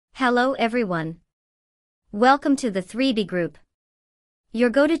Hello everyone. Welcome to the 3B Group, your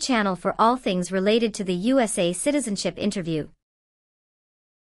go-to channel for all things related to the USA citizenship interview.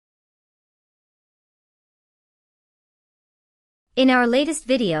 In our latest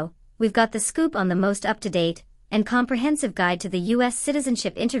video, we've got the scoop on the most up-to-date and comprehensive guide to the U.S.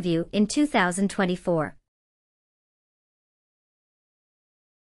 citizenship interview in 2024.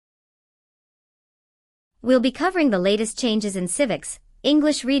 We'll be covering the latest changes in civics,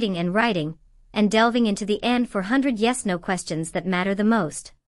 English reading and writing, and delving into the N-400 yes-no questions that matter the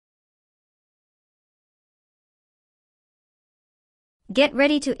most. Get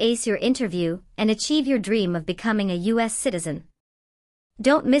ready to ace your interview and achieve your dream of becoming a U.S. citizen.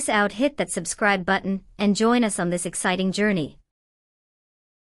 Don't miss out, hit that subscribe button and join us on this exciting journey.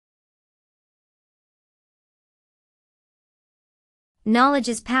 Knowledge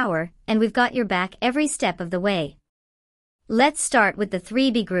is power, and we've got your back every step of the way. Let's start with the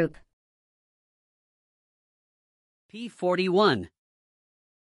 3B Group. P41.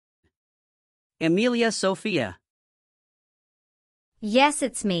 Emilia Sophia. Yes,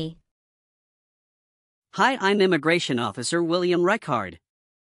 it's me. Hi, I'm Immigration Officer William Reckard.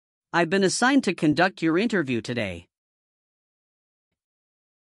 I've been assigned to conduct your interview today.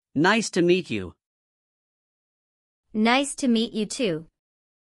 Nice to meet you. Nice to meet you too.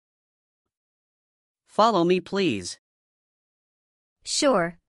 Follow me, please.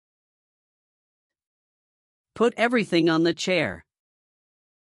 Sure. Put everything on the chair.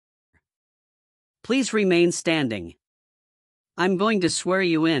 Please remain standing. I'm going to swear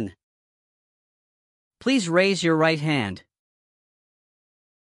you in. Please raise your right hand.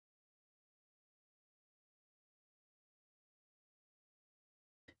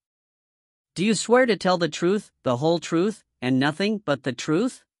 Do you swear to tell the truth, the whole truth, and nothing but the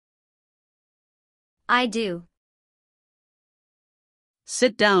truth? I do.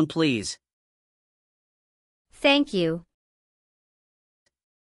 Sit down, please. Thank you.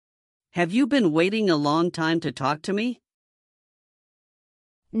 Have you been waiting a long time to talk to me?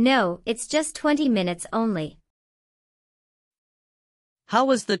 No, it's just 20 minutes only. How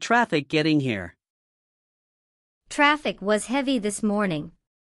was the traffic getting here? Traffic was heavy this morning.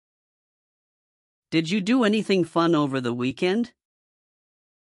 Did you do anything fun over the weekend?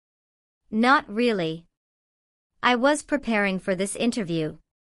 Not really. I was preparing for this interview.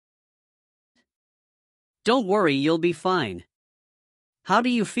 Don't worry, you'll be fine. How do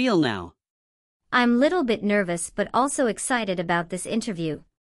you feel now? I'm a little bit nervous but also excited about this interview.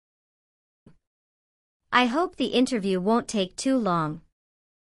 I hope the interview won't take too long.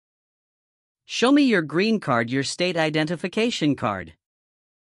 Show me your green card, your state identification card.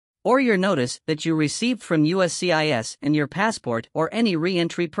 Or your notice that you received from USCIS and your passport or any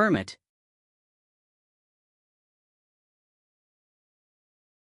re-entry permit.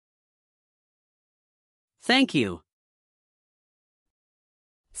 Thank you.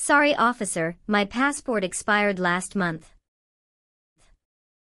 Sorry, officer, my passport expired last month.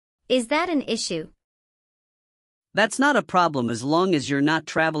 Is that an issue? That's not a problem as long as you're not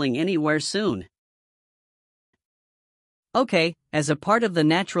traveling anywhere soon. Okay, as a part of the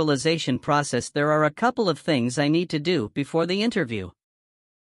naturalization process, there are a couple of things I need to do before the interview.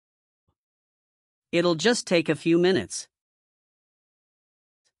 It'll just take a few minutes.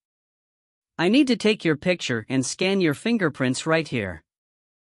 I need to take your picture and scan your fingerprints right here.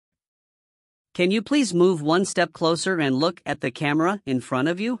 Can you please move one step closer and look at the camera in front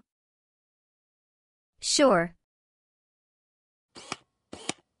of you? Sure.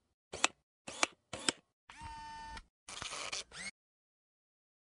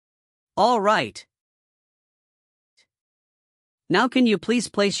 All right. Now can you please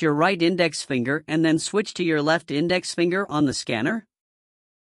place your right index finger and then switch to your left index finger on the scanner?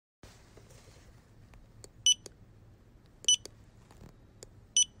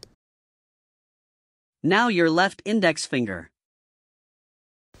 Now your left index finger.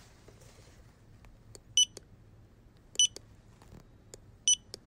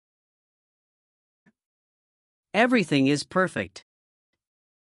 Everything is perfect.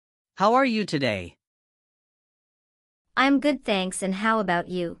 How are you today? I'm good, thanks, and how about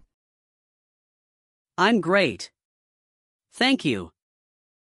you? I'm great. Thank you.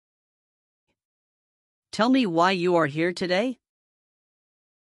 Tell me why you are here today?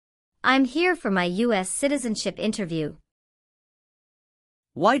 I'm here for my U.S. citizenship interview.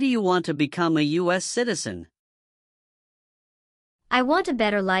 Why do you want to become a U.S. citizen? I want a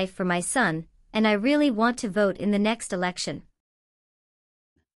better life for my son, and I really want to vote in the next election.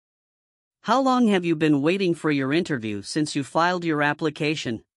 How long have you been waiting for your interview since you filed your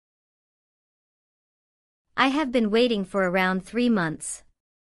application? I have been waiting for around 3 months.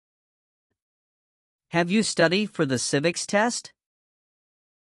 Have you studied for the civics test?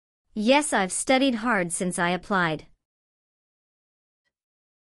 Yes, I've studied hard since I applied.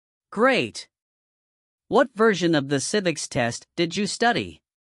 Great! What version of the civics test did you study?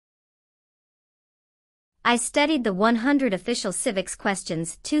 I studied the 100 Official Civics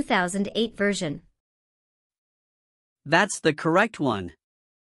Questions 2008 version. That's the correct one.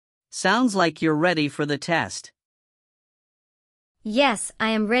 Sounds like you're ready for the test. Yes, I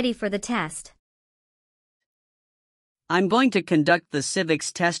am ready for the test. I'm going to conduct the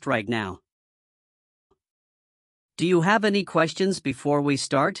civics test right now. Do you have any questions before we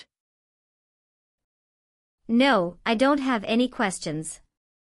start? No, I don't have any questions.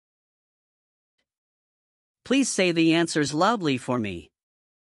 Please say the answers loudly for me.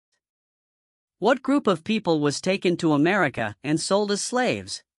 What group of people was taken to America and sold as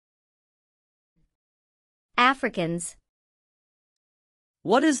slaves? Africans.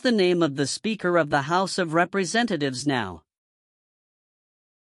 What is the name of the Speaker of the House of Representatives now?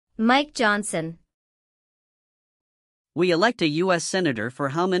 Mike Johnson. We elect a U.S. Senator for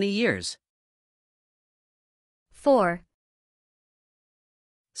how many years? 4.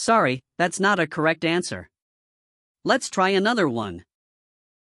 Sorry, that's not a correct answer. Let's try another one.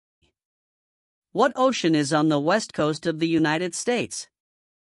 What ocean is on the west coast of the United States?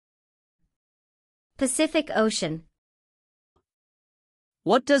 Pacific Ocean.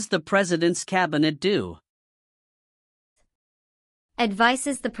 What does the President's Cabinet do?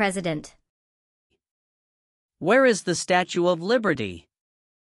 Advises the President. Where is the Statue of Liberty?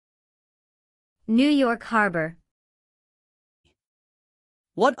 New York Harbor.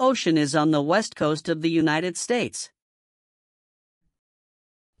 What ocean is on the west coast of the United States?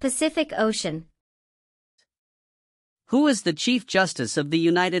 Pacific Ocean. Who is the Chief Justice of the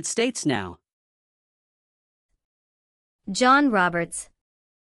United States now? John Roberts.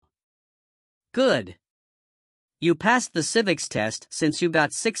 Good. You passed the civics test since you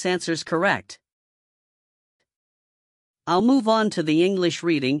got 6 answers correct. I'll move on to the English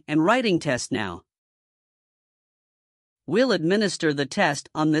reading and writing test now. We'll administer the test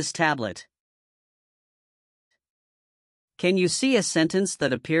on this tablet. Can you see a sentence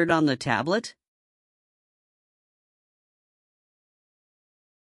that appeared on the tablet?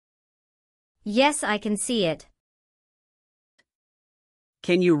 Yes, I can see it.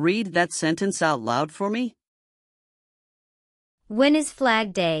 Can you read that sentence out loud for me? When is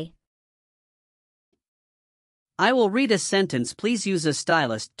Flag Day? I will read a sentence. Please use a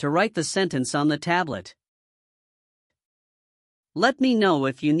stylus to write the sentence on the tablet. Let me know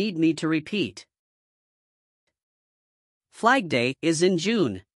if you need me to repeat. Flag Day is in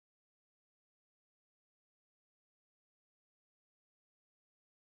June.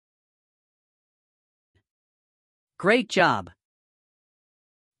 Great job.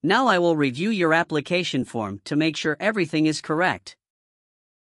 Now I will review your application form to make sure everything is correct.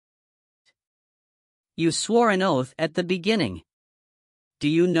 You swore an oath at the beginning. Do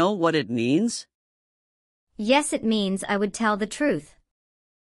you know what it means? Yes, it means I would tell the truth.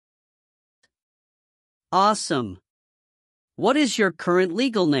 Awesome. What is your current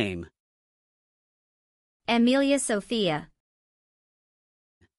legal name? Amelia Sophia.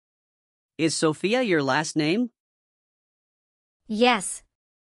 Is Sophia your last name? Yes.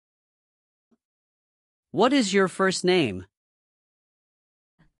 What is your first name?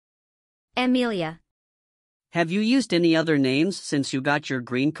 Amelia. Have you used any other names since you got your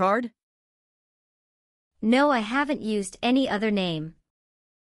green card? No, I haven't used any other name.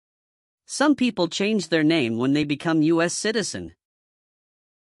 Some people change their name when they become U.S. citizen.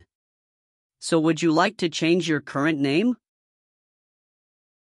 So would you like to change your current name?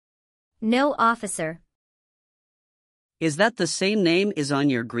 No, officer. Is that the same name as on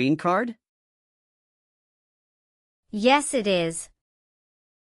your green card? Yes, it is.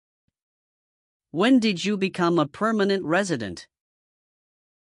 When did you become a permanent resident?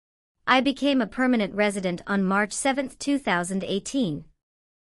 I became a permanent resident on March 7, 2018.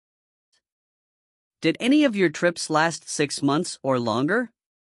 Did any of your trips last 6 months or longer?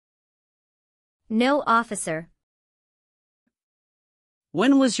 No, officer.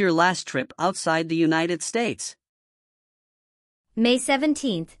 When was your last trip outside the United States? May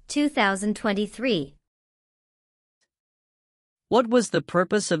 17, 2023. What was the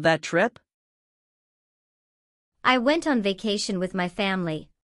purpose of that trip? I went on vacation with my family.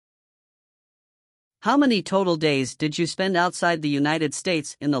 How many total days did you spend outside the United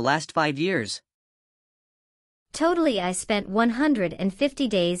States in the last 5 years? Totally, I spent 150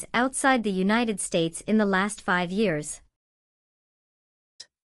 days outside the United States in the last 5 years.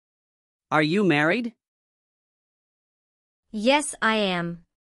 Are you married? Yes, I am.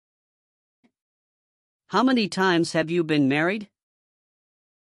 How many times have you been married?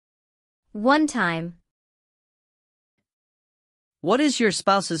 1 time. What is your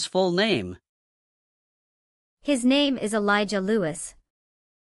spouse's full name? His name is Elijah Lewis.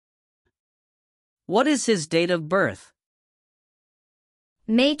 What is his date of birth?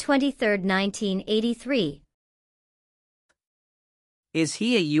 May 23, 1983. Is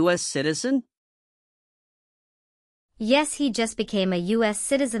he a U.S. citizen? Yes, he just became a U.S.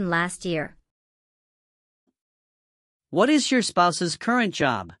 citizen last year. What is your spouse's current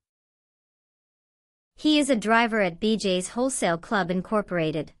job? He is a driver at BJ's Wholesale Club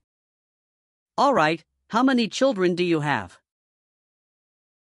Incorporated. All right, how many children do you have?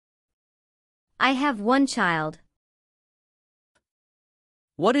 I have 1 child.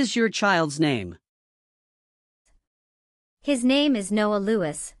 What is your child's name? His name is Noah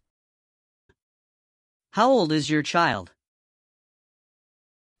Lewis. How old is your child?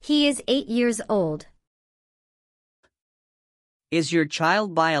 He is 8 years old. Is your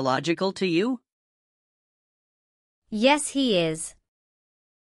child biological to you? Yes, he is.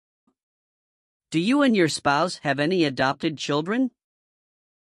 Do you and your spouse have any adopted children?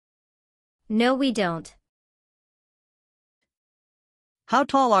 No, we don't. How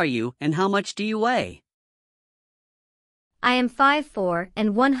tall are you and how much do you weigh? I am 5'4"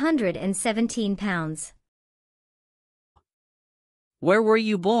 and 117 pounds. Where were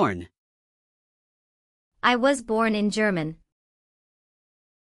you born? I was born in Germany.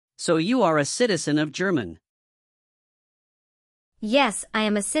 So you are a citizen of Germany. Yes, I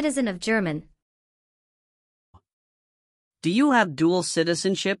am a citizen of Germany. Do you have dual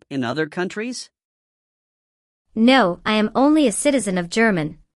citizenship in other countries? No, I am only a citizen of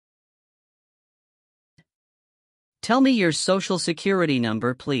Germany. Tell me your social security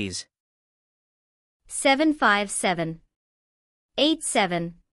number, please.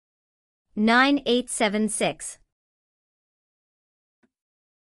 757-87-9876.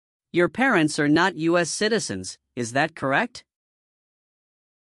 Your parents are not U.S. citizens, is that correct?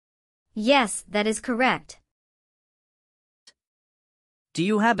 Yes, that is correct. Do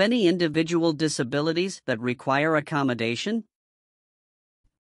you have any individual disabilities that require accommodation?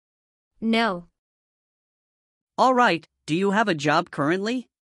 No. All right, do you have a job currently?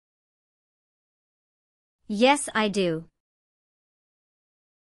 Yes, I do.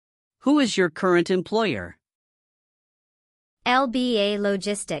 Who is your current employer? LBA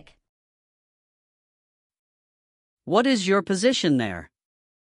Logistic. What is your position there?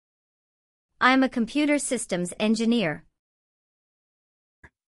 I'm a computer systems engineer.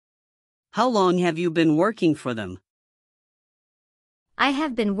 How long have you been working for them? I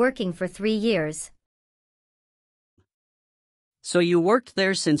have been working for 3 years. So you worked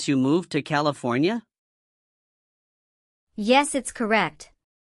there since you moved to California? Yes, it's correct.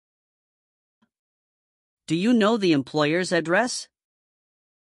 Do you know the employer's address?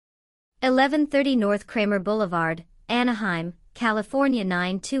 1130 North Kramer Boulevard, Anaheim, California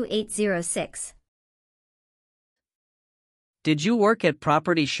 92806. Did you work at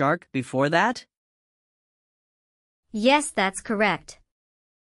Property Shark before that? Yes, that's correct.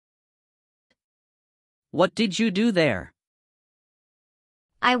 What did you do there?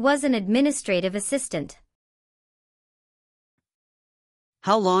 I was an administrative assistant.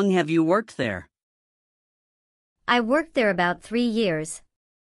 How long have you worked there? I worked there about 3 years.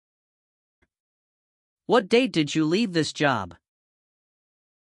 What date did you leave this job?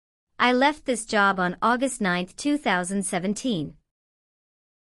 I left this job on August 9, 2017.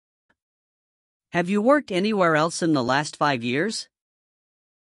 Have you worked anywhere else in the last 5 years?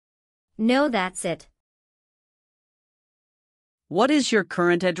 No, that's it. What is your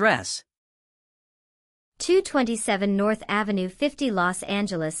current address? 227 North Avenue 50 Los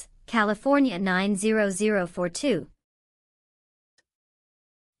Angeles, California 90042.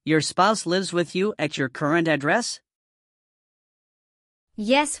 Your spouse lives with you at your current address?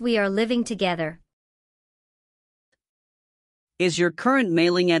 Yes, we are living together. Is your current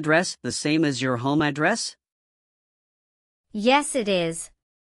mailing address the same as your home address? Yes, it is.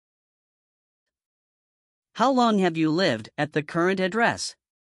 How long have you lived at the current address?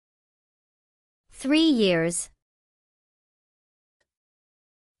 3 years.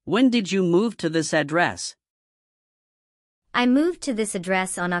 When did you move to this address? I moved to this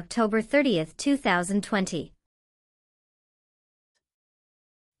address on October 30, 2020.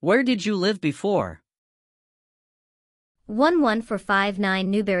 Where did you live before?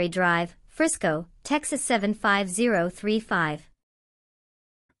 11459 Newberry Drive, Frisco, Texas 75035.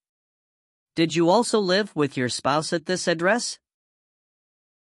 Did you also live with your spouse at this address?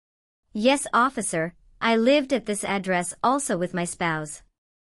 Yes, officer, I lived at this address also with my spouse.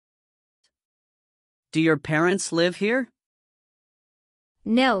 Do your parents live here?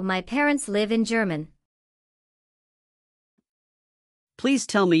 No, my parents live in Germany. Please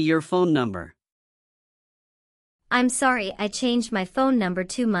tell me your phone number. I'm sorry, I changed my phone number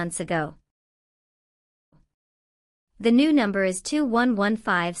 2 months ago. The new number is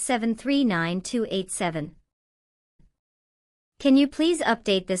 2115739287. Can you please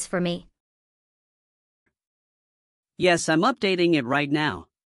update this for me? Yes, I'm updating it right now.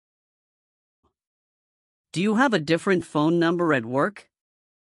 Do you have a different phone number at work?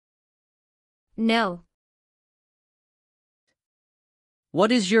 No.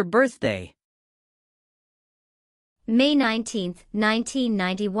 What is your birthday? May 19th,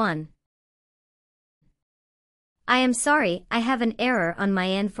 1991. I am sorry, I have an error on my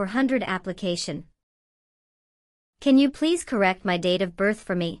N-400 application. Can you please correct my date of birth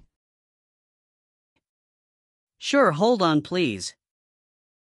for me? Sure, hold on please.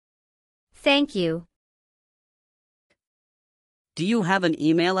 Thank you. Do you have an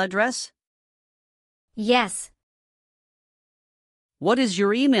email address? Yes. What is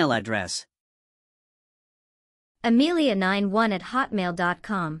your email address?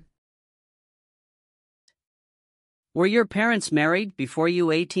 Amelia91@hotmail.com. Were your parents married before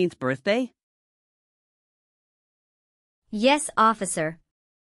your 18th birthday? Yes, officer.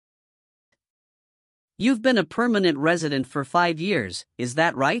 You've been a permanent resident for 5 years, is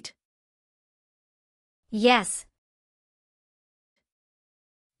that right? Yes.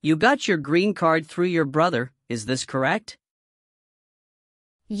 You got your green card through your brother, is this correct?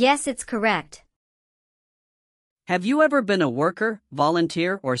 Yes, it's correct. Have you ever been a worker,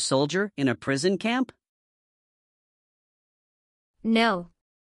 volunteer, or soldier in a prison camp? No.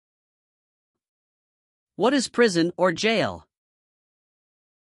 What is prison or jail?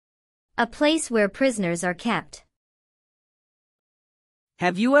 A place where prisoners are kept.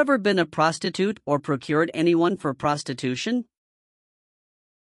 Have you ever been a prostitute or procured anyone for prostitution?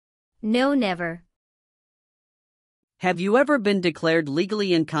 No, never. Have you ever been declared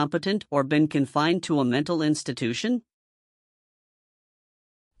legally incompetent or been confined to a mental institution?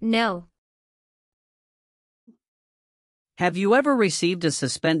 No. Have you ever received a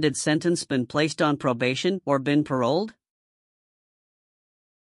suspended sentence, been placed on probation, or been paroled?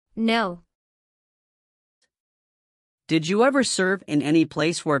 No. Did you ever serve in any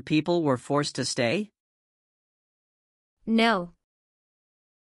place where people were forced to stay? No.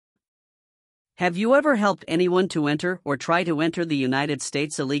 Have you ever helped anyone to enter or try to enter the United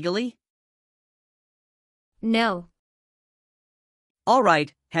States illegally? No. All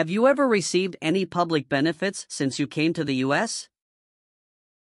right, have you ever received any public benefits since you came to the U.S.?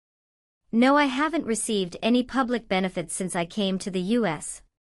 No, I haven't received any public benefits since I came to the U.S.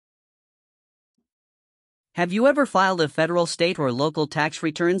 Have you ever filed a federal, state, or local tax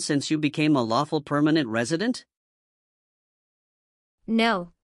return since you became a lawful permanent resident?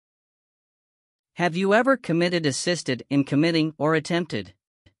 No. Have you ever committed, assisted in committing, or attempted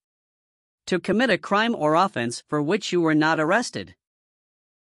to commit a crime or offense for which you were not arrested?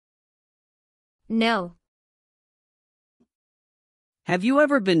 No. Have you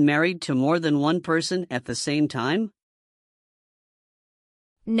ever been married to more than one person at the same time?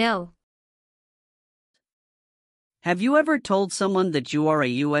 No. Have you ever told someone that you are a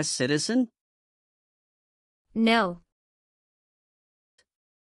U.S. citizen? No.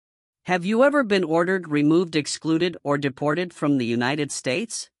 Have you ever been ordered, removed, excluded, or deported from the United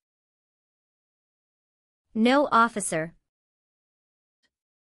States? No, officer.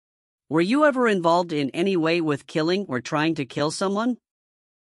 Were you ever involved in any way with killing or trying to kill someone?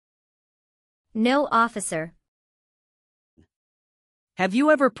 No, officer. Have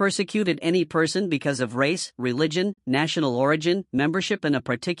you ever persecuted any person because of race, religion, national origin, membership in a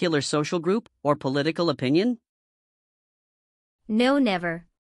particular social group, or political opinion? No, never.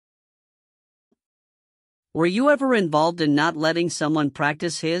 Were you ever involved in not letting someone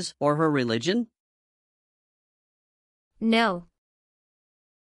practice his or her religion? No.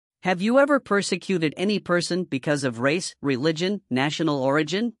 Have you ever persecuted any person because of race, religion, national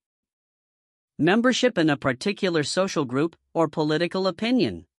origin, membership in a particular social group, or political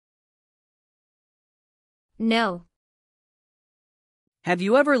opinion? No. Have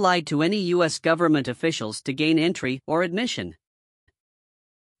you ever lied to any U.S. government officials to gain entry or admission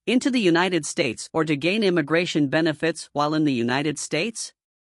into the United States or to gain immigration benefits while in the United States?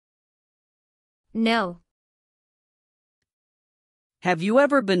 No. Have you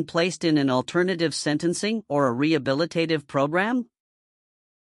ever been placed in an alternative sentencing or a rehabilitative program?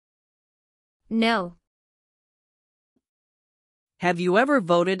 No. Have you ever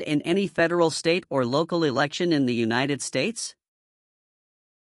voted in any federal, state, or local election in the United States?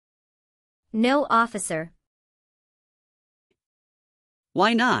 No, officer.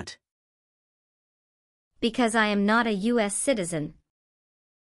 Why not? Because I am not a U.S. citizen.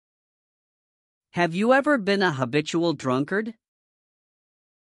 Have you ever been a habitual drunkard?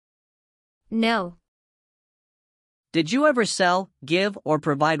 No. Did you ever sell, give, or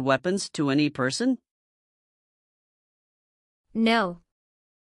provide weapons to any person? No.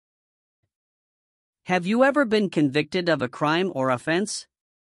 Have you ever been convicted of a crime or offense?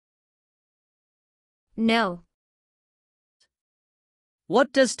 No.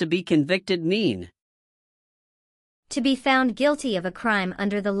 What does to be convicted mean? To be found guilty of a crime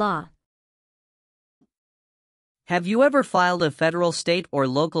under the law. Have you ever filed a federal, state, or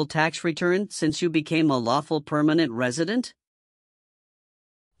local tax return since you became a lawful permanent resident?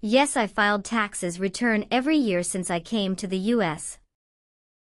 Yes, I filed taxes return every year since I came to the U.S.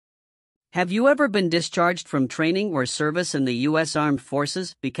 Have you ever been discharged from training or service in the U.S. Armed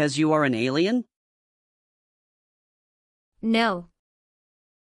Forces because you are an alien? No.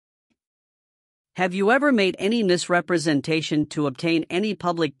 Have you ever made any misrepresentation to obtain any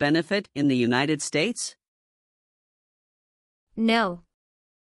public benefit in the United States? No.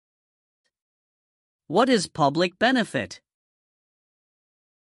 What is public benefit?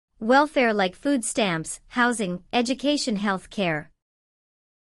 Welfare like food stamps, housing, education, health care.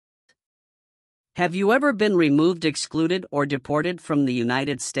 Have you ever been removed, excluded, or deported from the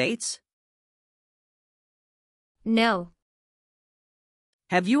United States? No.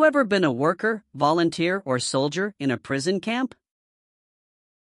 Have you ever been a worker, volunteer, or soldier in a prison camp?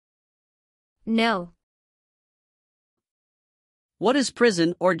 No. What is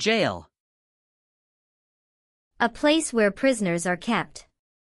prison or jail? A place where prisoners are kept.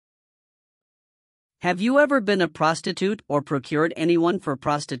 Have you ever been a prostitute or procured anyone for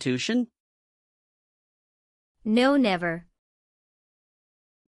prostitution? No, never.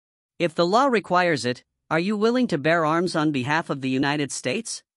 If the law requires it, are you willing to bear arms on behalf of the United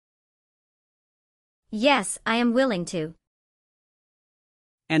States? Yes, I am willing to.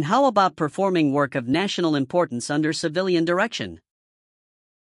 And how about performing work of national importance under civilian direction?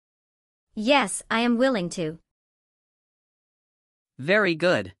 Yes, I am willing to. Very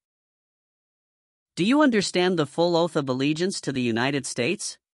good. Do you understand the full oath of allegiance to the United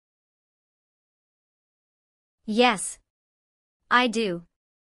States? Yes, I do.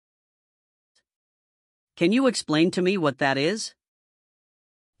 Can you explain to me what that is?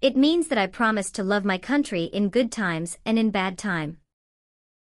 It means that I promise to love my country in good times and in bad time.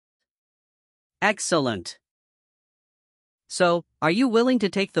 Excellent. So, are you willing to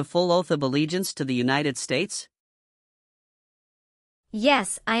take the full oath of allegiance to the United States?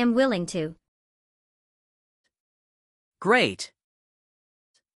 Yes, I am willing to. Great.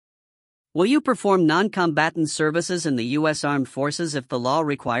 Will you perform non-combatant services in the U.S. Armed Forces if the law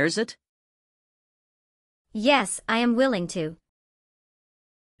requires it? Yes, I am willing to.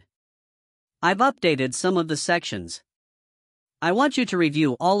 I've updated some of the sections. I want you to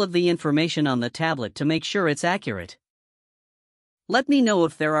review all of the information on the tablet to make sure it's accurate. Let me know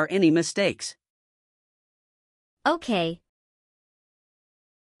if there are any mistakes. Okay.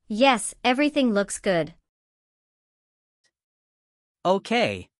 Yes, everything looks good.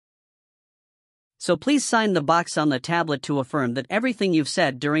 Okay. So please sign the box on the tablet to affirm that everything you've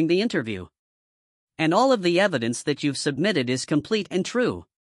said during the interview and all of the evidence that you've submitted is complete and true.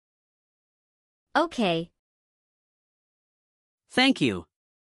 Okay. Thank you.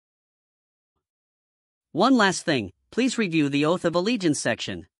 One last thing, please review the Oath of Allegiance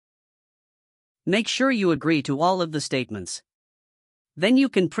section. Make sure you agree to all of the statements. Then you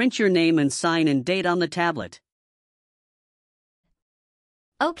can print your name and sign and date on the tablet.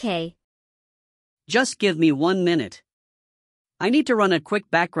 Okay. Just give me 1 minute. I need to run a quick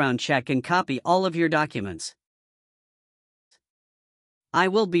background check and copy all of your documents. I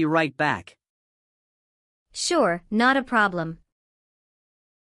will be right back. Sure, not a problem.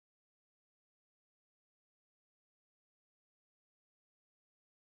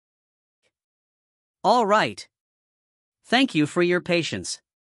 All right. Thank you for your patience.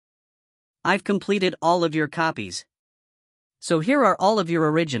 I've completed all of your copies. So here are all of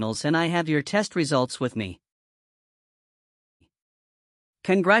your originals and I have your test results with me.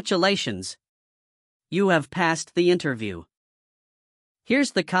 Congratulations! You have passed the interview.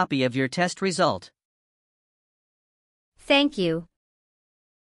 Here's the copy of your test result. Thank you.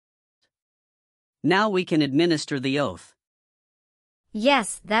 Now we can administer the oath.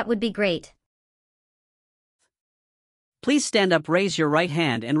 Yes, that would be great. Please stand up, raise your right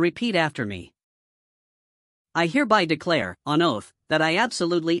hand and repeat after me. I hereby declare, on oath, that I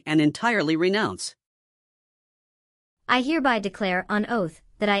absolutely and entirely renounce. I hereby declare on oath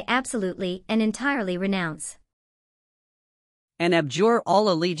that I absolutely and entirely renounce and abjure all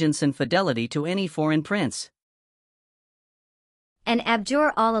allegiance and fidelity to any foreign prince, and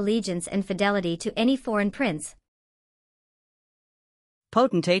abjure all allegiance and fidelity to any foreign prince,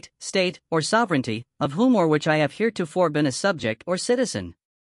 potentate, state, or sovereignty, of whom or which I have heretofore been a subject or citizen.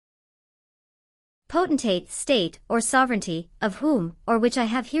 Potentate, state, or sovereignty, of whom or which I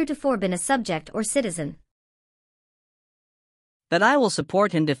have heretofore been a subject or citizen. That I will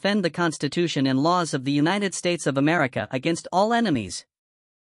support and defend the Constitution and laws of the United States of America against all enemies.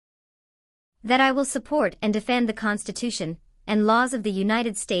 That I will support and defend the Constitution and laws of the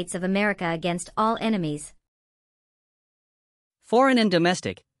United States of America against all enemies, foreign and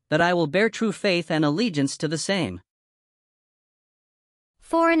domestic, that I will bear true faith and allegiance to the same.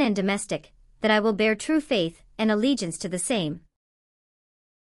 Foreign and domestic, that I will bear true faith and allegiance to the same.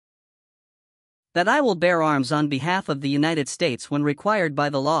 That I will bear arms on behalf of the United States when required by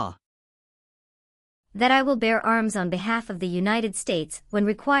the law. That I will bear arms on behalf of the United States when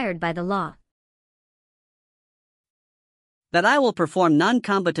required by the law. That I will perform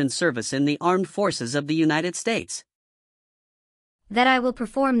non-combatant service in the armed forces of the United States. That I will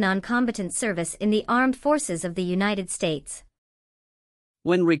perform non-combatant service in the armed forces of the United States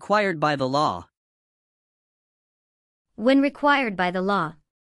when required by the law. When required by the law.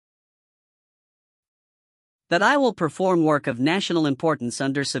 That I will perform work of national importance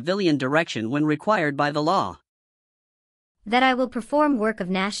under civilian direction when required by the law. That I will perform work of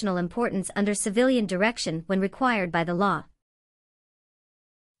national importance under civilian direction when required by the law.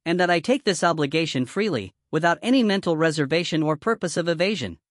 And that I take this obligation freely, without any mental reservation or purpose of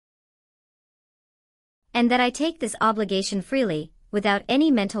evasion. And that I take this obligation freely, without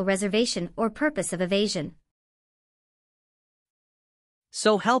any mental reservation or purpose of evasion.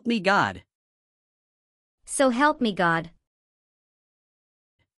 So help me God. So help me God.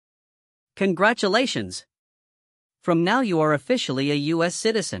 Congratulations! From now you are officially a U.S.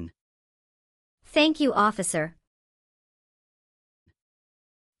 citizen. Thank you, officer.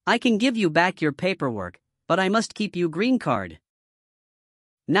 I can give you back your paperwork, but I must keep you green card.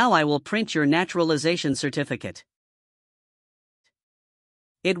 Now I will print your naturalization certificate.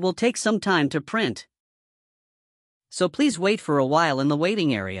 It will take some time to print, so please wait for a while in the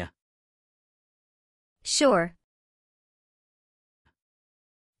waiting area. Sure.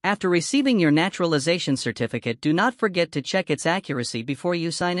 After receiving your naturalization certificate, do not forget to check its accuracy before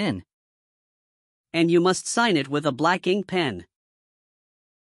you sign in. And you must sign it with a black ink pen.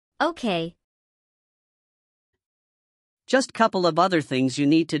 Okay. Just couple of other things you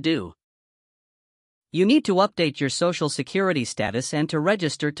need to do. You need to update your Social Security status and to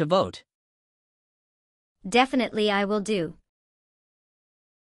register to vote. Definitely I will do.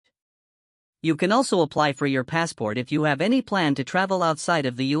 You can also apply for your passport if you have any plan to travel outside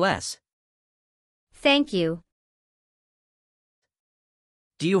of the U.S. Thank you.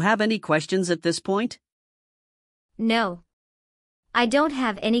 Do you have any questions at this point? No. I don't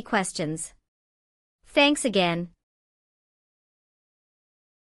have any questions. Thanks again.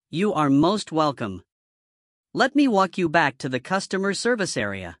 You are most welcome. Let me walk you back to the customer service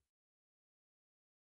area.